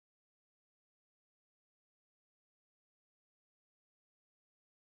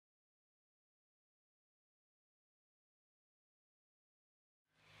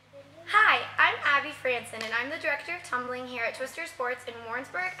Franson, and I'm the director of tumbling here at Twister Sports in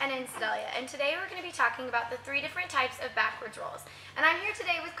Warrensburg and in Sedalia. And today we're going to be talking about the 3 different types of backwards rolls. And I'm here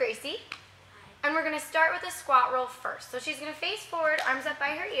today with Gracie, and we're going to start with a squat roll first. So she's going to face forward, arms up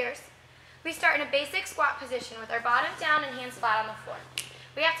by her ears. We start in a basic squat position with our bottom down and hands flat on the floor.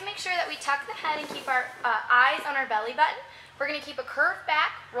 We have to make sure that we tuck the head and keep our eyes on our belly button. We're going to keep a curved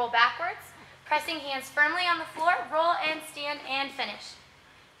back, roll backwards, pressing hands firmly on the floor, roll and stand and finish.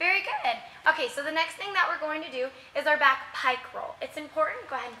 Very good. Okay, so the next thing that we're going to do is our back pike roll. It's important.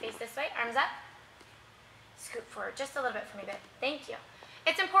 Go ahead and face this way. Arms up. Scoot forward just a little bit for me, babe. Thank you.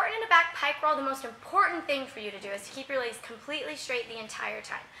 It's important in a back pike roll. The most important thing for you to do is to keep your legs completely straight the entire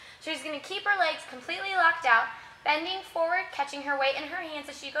time. So she's going to keep her legs completely locked out, bending forward, catching her weight in her hands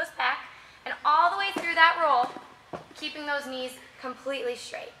as she goes back, and all the way through that roll, keeping those knees completely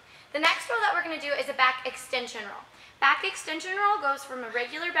straight. The next roll that we're going to do is a back extension roll. Back extension roll goes from a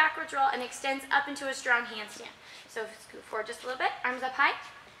regular backwards roll and extends up into a strong handstand. So scoot forward just a little bit, arms up high.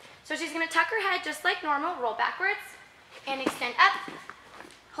 So she's going to tuck her head just like normal, roll backwards, and extend up,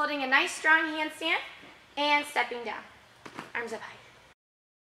 holding a nice strong handstand, and stepping down, arms up high.